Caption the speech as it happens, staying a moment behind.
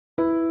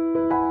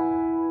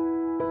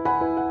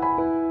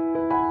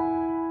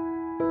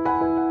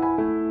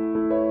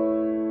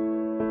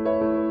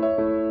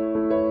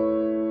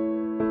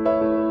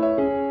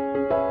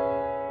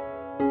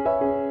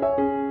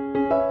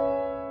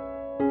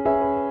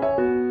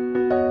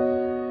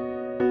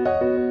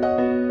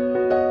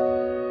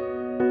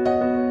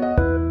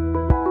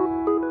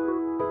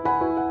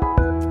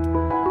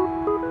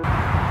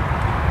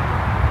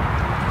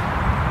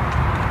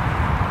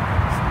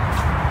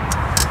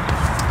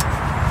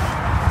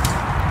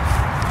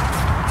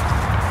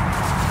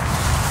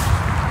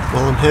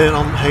Well, I'm here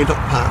on Haydock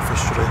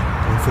Fishery.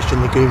 I'm fishing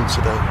Lagoon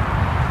today.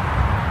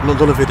 I've not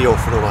done a video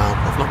for a while.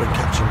 I've not been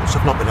catching much.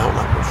 I've not been out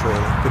that much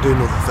really. Been doing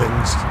other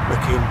things,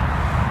 making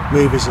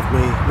movies of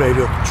me,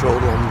 radio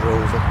controlled Land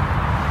Rover.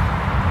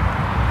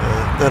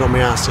 They're on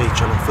my RC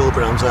channel, Phil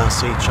Brown's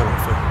RC channel,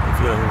 if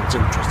anyone's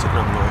interested in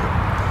having a look.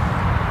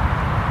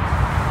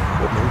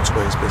 What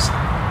motorway's busy.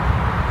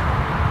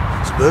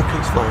 It's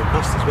Birkins flying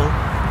past as well.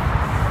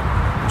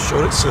 I'm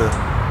sure it's some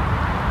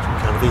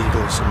kind of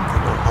eagle or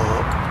something, or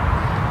hawk.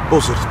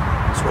 Buzzard,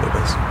 that's what it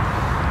is.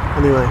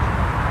 Anyway,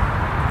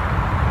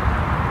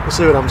 we'll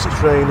see what happens.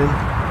 It's raining.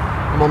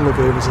 I'm on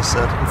Lagoon, as I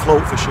said. I'm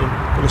float fishing.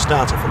 I'm going to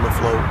start off on the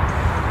float.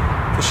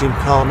 Fishing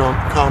corn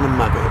and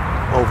maggot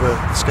over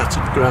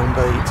scattered ground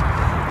bait.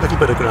 A little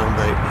bit of ground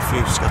bait, a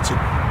few scattered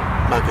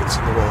maggots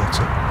in the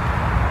water.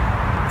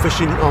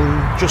 Fishing on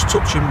just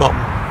touching bottom.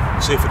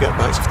 See if I get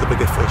bites of the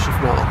bigger fish. If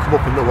not, I'll come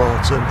up in the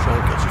water and try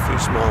and catch a few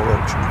small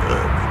roach and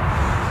perch.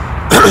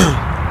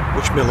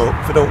 Wish me luck.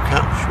 If I don't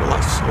catch, well,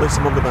 at least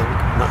I'm on the bank,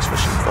 and that's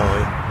fishing for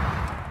you.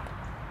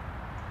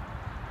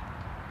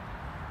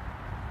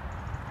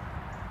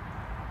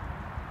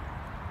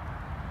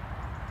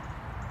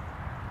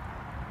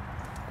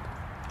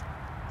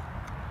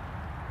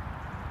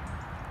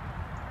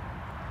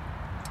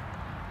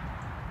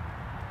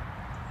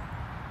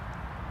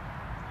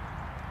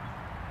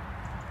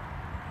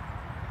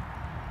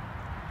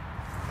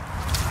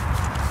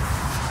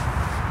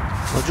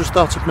 I just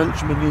thought I'd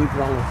mention my new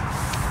brolly.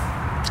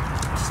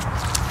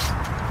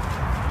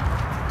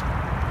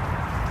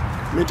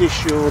 Middy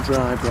Sure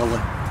Dri brolly.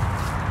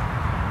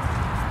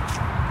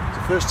 It's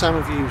the first time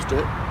I've used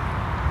it.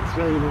 It's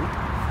raining.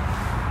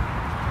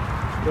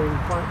 It's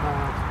raining quite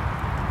hard.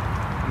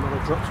 And then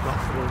a drop's got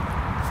through.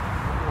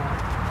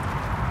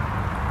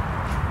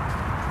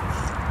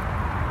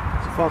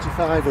 It's a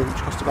 45 inch,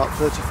 cost about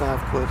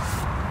 35 quid.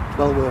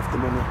 Well worth the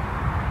money.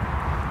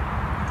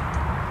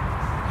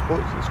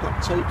 But it's got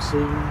tape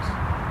seams.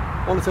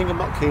 Only thing I'm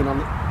not keen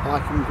on, I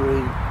like them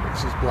green,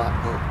 this is black,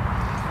 but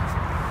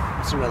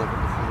it's irrelevant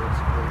for me, I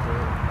suppose,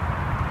 really.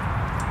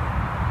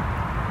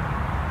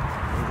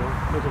 There we go,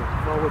 middle,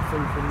 forward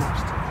fin from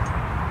master.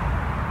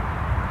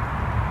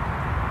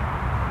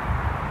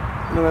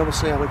 Anyway, we'll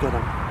see how we get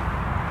on.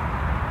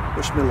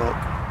 Wish me luck.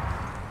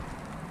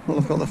 Well,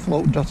 I've got the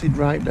float dotted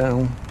right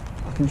down.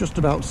 I can just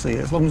about see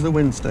it, as long as the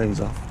wind stays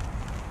off.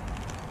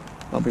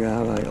 That'll be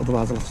alright,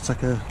 otherwise I'll have to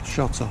take a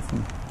shot off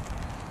and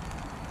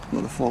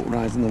let the float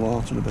rise in the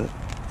water a bit.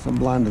 Some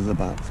blinders are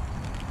bad.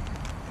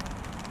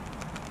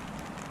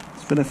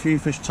 There's been a few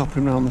fish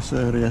topping around this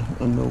area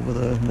and over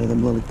there near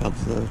them lily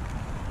pads there.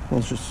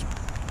 One's just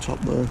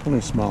topped there, only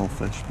a small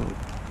fish, but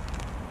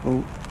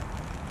oh,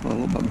 well,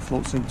 look back, my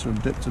float seems to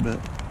have dipped a bit.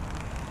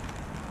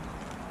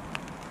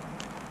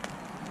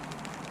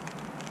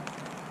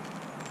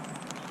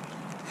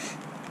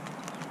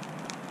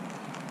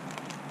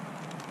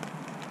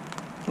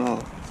 Oh,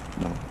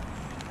 no.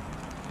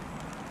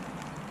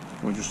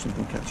 Or just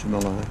something catching the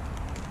line.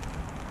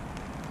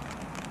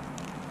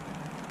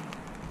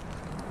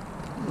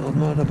 Well, I've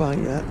not had a bite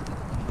yet.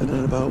 Been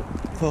in about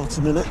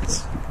 40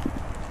 minutes.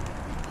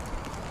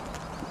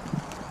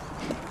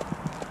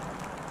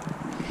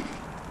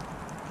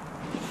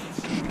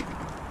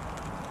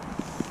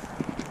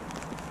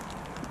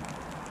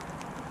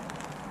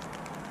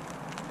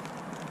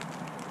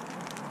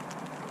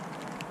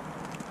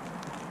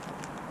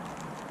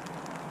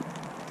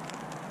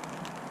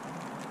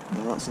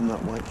 Well, that's in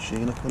that white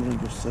sheen, I can only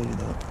just see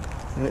that.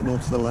 I'll hit more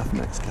to the left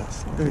next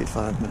cast. I'll give it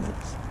 5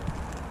 minutes.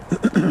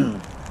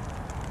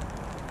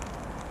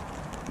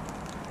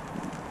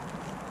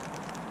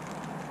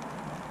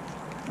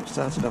 I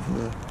started off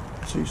with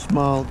 2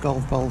 small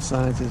golf ball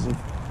sizes of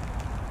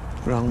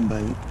ground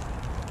bait.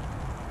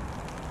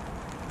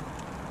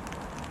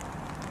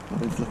 I've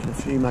been flicking a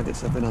few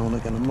maggots every now and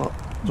again.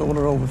 Don't want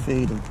to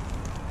overfeed them,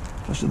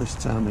 especially this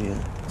time of year,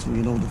 until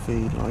you know the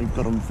feed or you've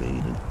got them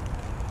feeding.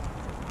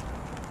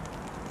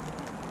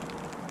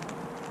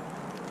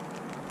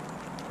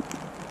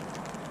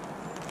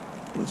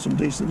 There's some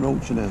decent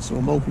roach in there, so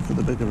I'm hoping for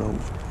the bigger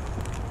roach.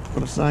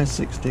 Got a size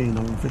 16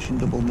 on fishing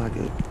double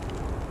maggot.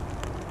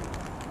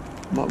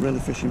 I'm not really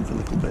fishing for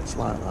little bits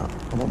like that.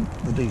 I want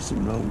the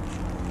decent roach.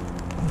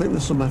 I think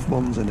there's some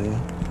F1s in here.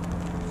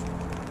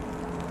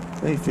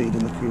 They feed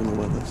in the cooler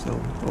weather, so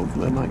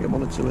hopefully I might get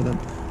 1 or 2 of them.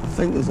 I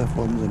think there's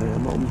F1s in here,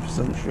 I'm not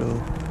 100%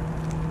 sure.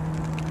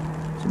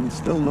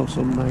 Still know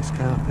some nice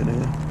carp in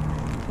here.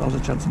 There was a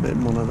chance of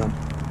hitting 1 of them.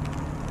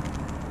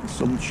 There's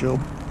some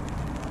chub.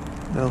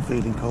 They'll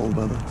feed in cold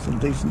weather. Some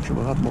decent chub.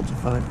 I've had them up to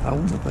 £5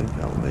 I think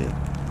out of here.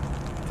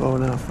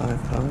 4.5,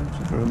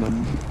 £5 if I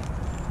remember.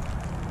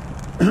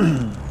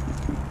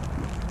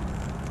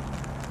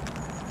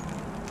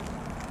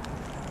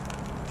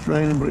 It's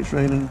raining, but it's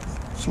raining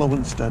slow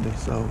and steady,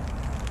 so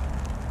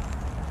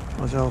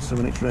as also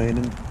when it's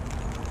raining,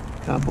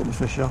 can't put the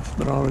fish off,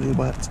 they're already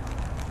wet.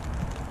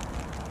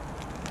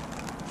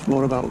 It's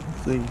more about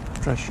the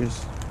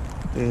pressures,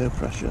 the air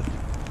pressure.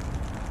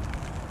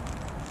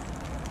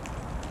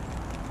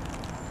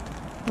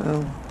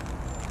 Well,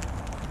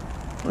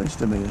 At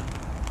least I'm here.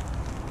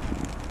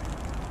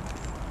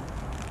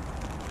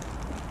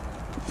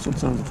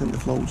 Sometimes I think the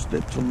float's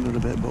dipped under a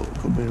bit, but it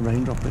could be a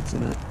raindrop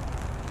hitting it.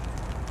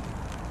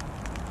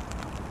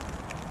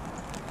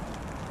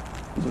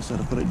 As I said,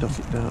 I put it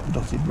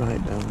dotted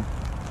right down.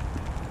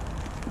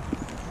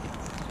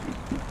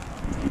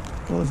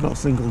 Well, there's not a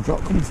single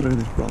drop come through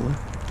this brolly.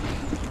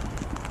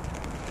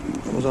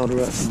 That was all I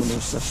reckon when I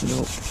was setting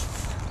up.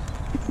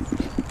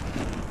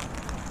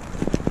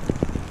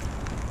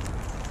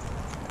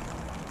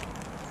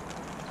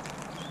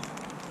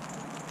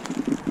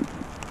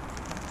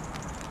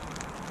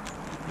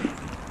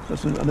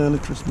 That's an early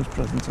Christmas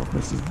present off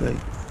Mrs. B.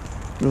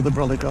 The other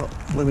brolly got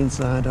blew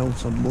inside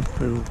out on mud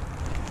pool.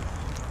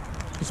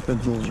 The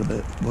spindles are a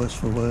bit worse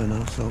for wear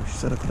now, so she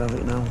said I could have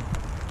it now.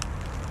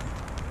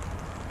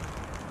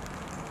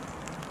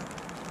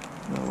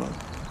 Oh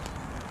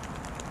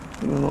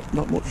well.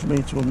 Not much for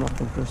me to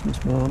unwrap on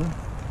Christmas morning.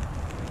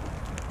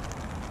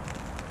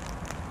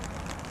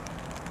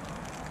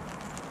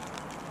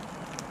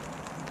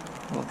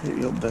 I'll keep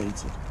you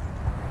updated.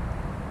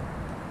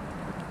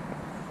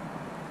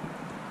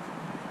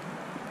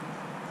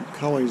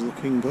 Cowie's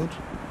looking good.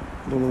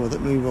 I don't know whether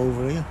it move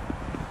over here.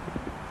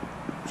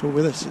 So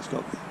with this, it's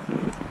got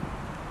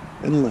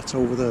inlet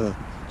over there,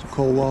 so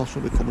cold water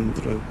will be coming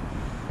through.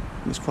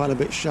 And it's quite a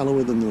bit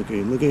shallower than the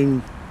lagoon.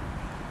 Lagoon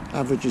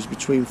averages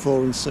between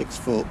 4 and 6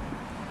 foot.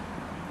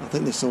 I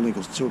think this only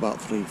goes to about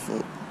 3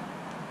 foot,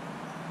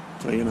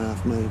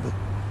 3.5 maybe.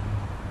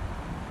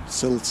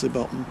 Silty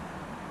bottom.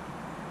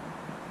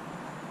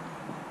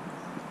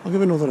 I'll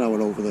give another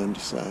hour over there and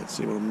decide,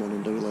 see what I'm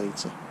going to do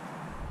later.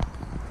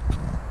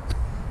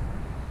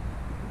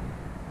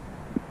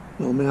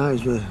 Well, my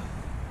eyes were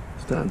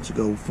starting to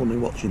go funny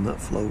watching that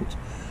float,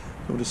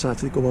 so I decided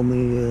to go on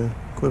the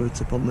quiver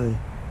tip on the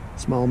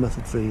small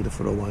method feeder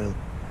for a while.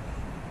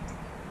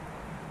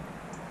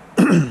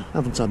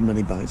 Haven't had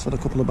many bites, had a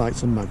couple of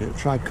bites on maggot,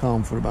 tried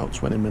calm for about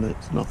 20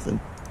 minutes,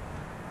 nothing.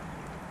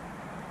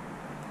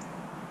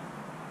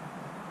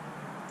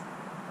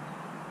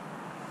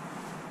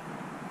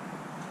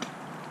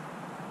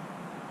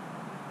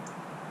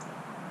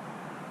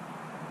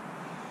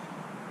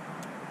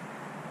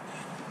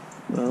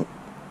 Well,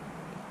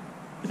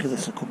 give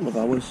this a couple of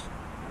hours.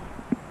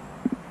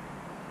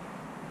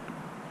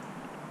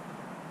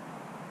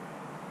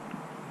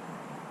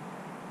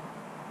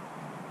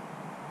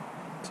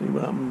 See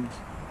what happens.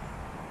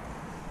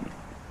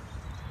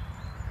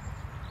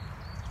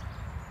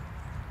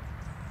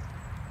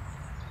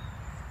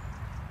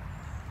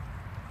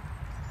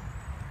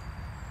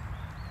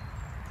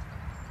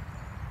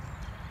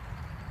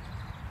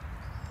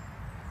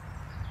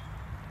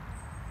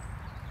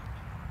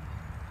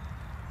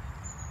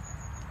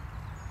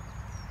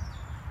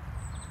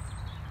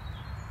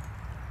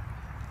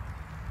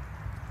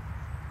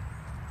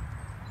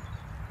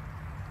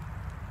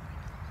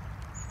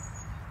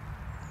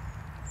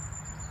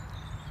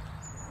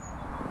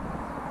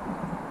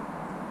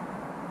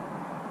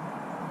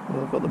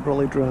 Well, I've got the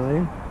brolly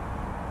drying.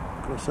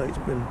 I've got to say it's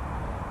been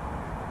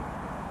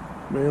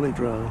really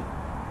dry.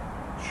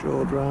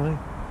 Sure dry.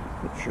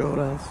 It sure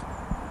has.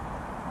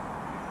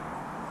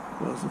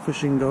 Well, as the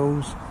fishing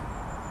goes,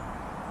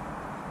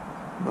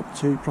 I've had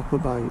 2 proper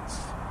bites,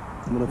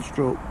 and when I've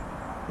struck,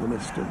 I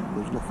missed them.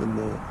 There's nothing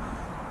there.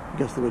 I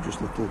guess they were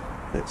just little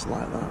bits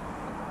like that.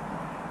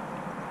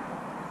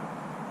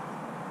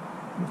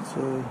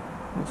 But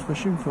that's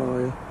fishing for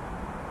you.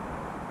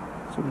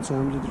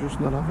 Sometimes you're just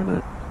not having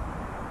it.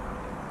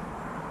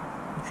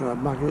 I've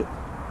tried maggot,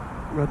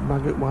 red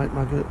maggot, white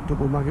maggot,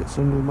 double maggot,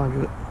 single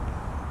maggot,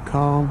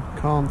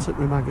 corn tip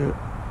with maggot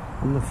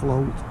on the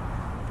float.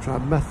 I've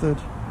tried method.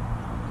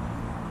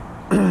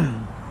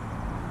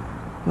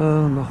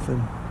 Oh,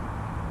 nothing.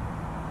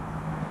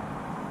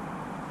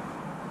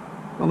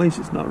 At least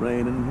it's not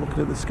raining.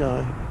 Looking at the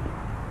sky,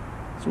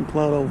 some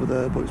cloud over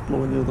there, but it's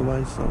blowing the other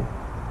way, so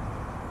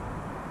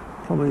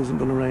probably isn't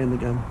going to rain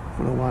again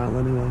for a while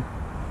anyway.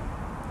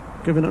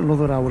 Giving it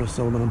another hour or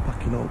so, then I'm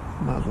packing up.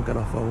 Might as well get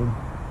off home.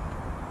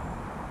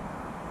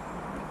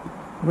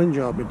 I've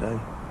enjoyed my day.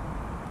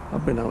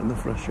 I've been out in the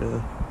fresh air.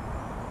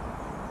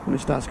 When it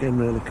starts getting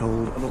really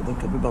cold, I don't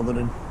think I'll be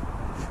bothering.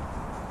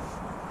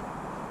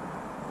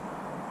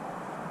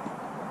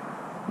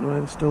 Anyway,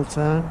 there's still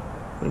time.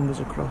 Fingers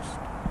are crossed.